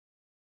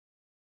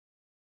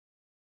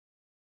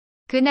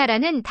그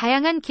나라는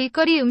다양한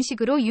길거리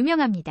음식으로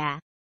유명합니다.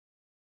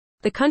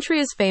 The country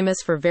is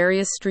famous for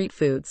various street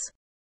foods.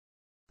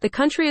 The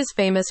country is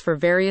famous for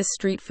various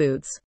street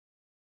foods.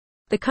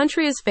 The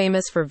country is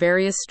famous for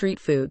various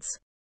street foods.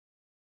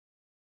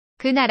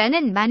 그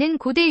나라는 많은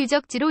고대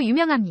유적지로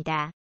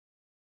유명합니다.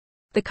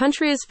 The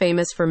country is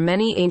famous for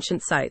many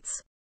ancient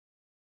sites.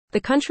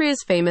 The country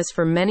is famous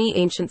for many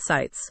ancient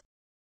sites.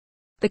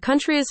 The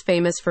country is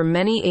famous for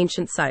many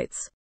ancient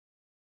sites.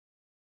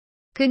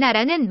 그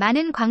나라는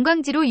많은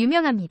관광지로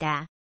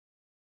유명합니다.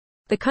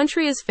 The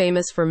country is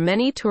famous for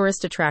many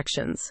tourist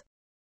attractions.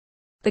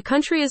 The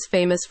country is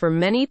famous for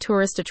many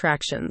tourist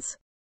attractions.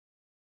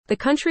 The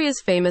country is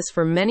famous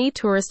for many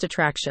tourist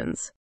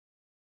attractions.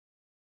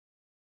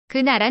 그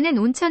나라는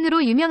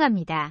온천으로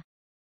유명합니다.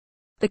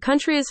 The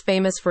country is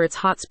famous for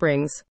its hot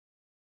springs.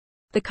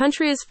 The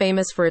country is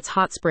famous for its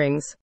hot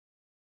springs.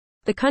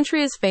 The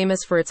country is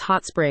famous for its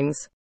hot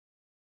springs.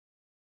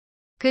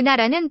 그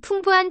나라는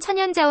풍부한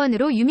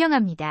천연자원으로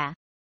유명합니다.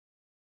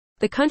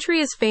 The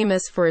country is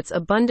famous for its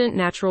abundant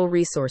natural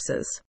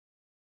resources.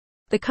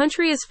 The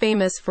country is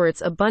famous for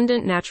its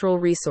abundant natural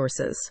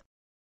resources.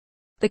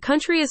 The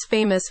country is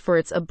famous for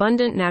its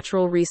abundant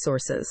natural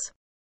resources.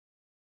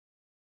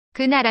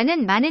 그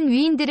나라는 많은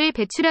위인들을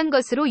배출한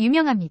것으로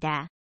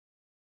유명합니다.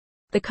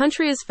 The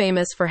country is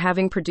famous for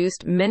having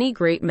produced many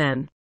great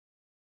men.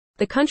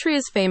 The country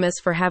is famous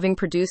for having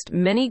produced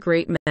many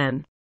great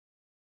men.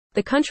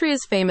 The country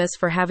is famous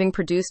for having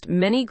produced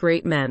many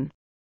great men.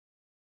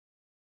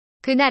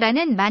 그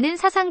나라는 많은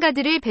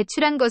사상가들을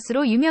배출한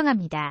것으로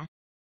유명합니다.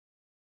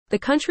 The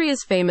country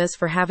is famous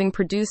for having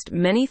produced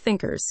many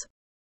thinkers.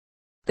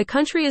 The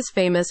country is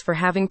famous for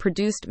having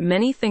produced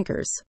many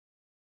thinkers.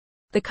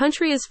 The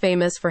country is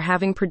famous for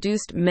having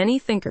produced many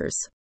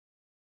thinkers.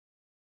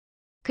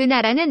 그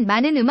나라는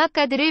많은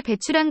음악가들을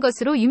배출한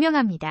것으로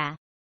유명합니다.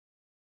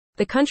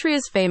 The country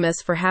is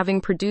famous for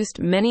having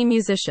produced many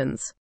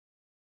musicians.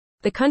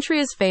 The country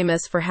is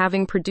famous for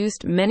having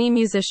produced many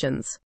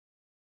musicians.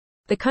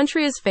 The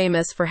country is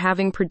famous for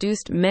having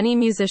produced many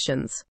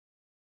musicians.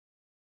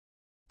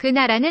 그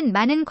나라는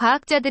많은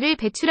과학자들을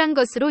배출한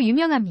것으로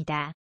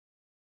유명합니다.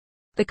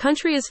 The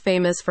country is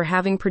famous for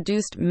having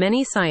produced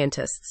many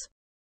scientists.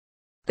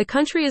 The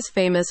country is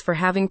famous for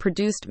having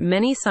produced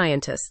many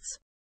scientists.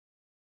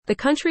 The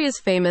country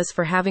is famous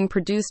for having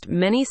produced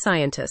many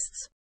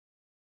scientists.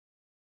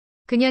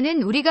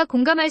 그녀는 우리가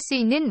공감할 수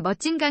있는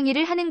멋진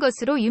강의를 하는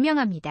것으로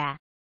유명합니다.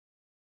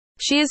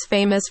 She is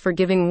famous for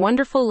giving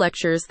wonderful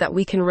lectures that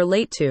we can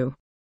relate to.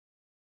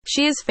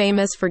 She is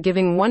famous for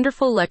giving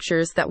wonderful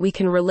lectures that we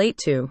can relate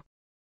to.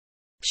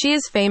 She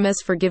is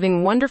famous for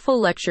giving wonderful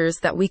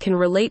lectures that we can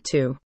relate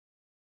to.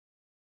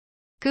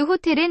 그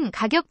호텔은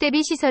가격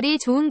대비 시설이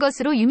좋은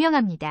것으로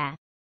유명합니다.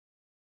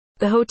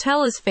 The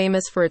hotel is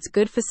famous for its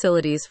good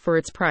facilities for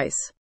its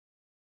price.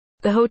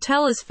 The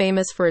hotel is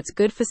famous for its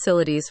good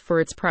facilities for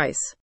its price.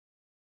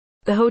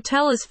 The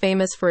hotel is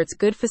famous for its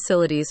good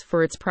facilities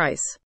for its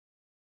price.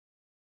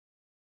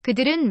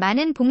 그들은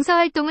많은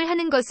봉사활동을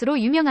하는 것으로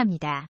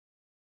유명합니다.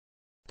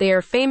 They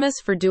are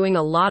famous for doing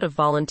a lot of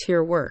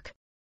volunteer work.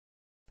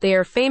 They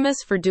are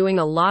famous for doing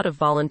a lot of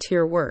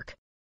volunteer work.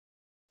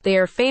 They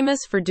are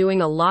famous for doing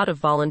a lot of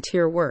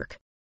volunteer work.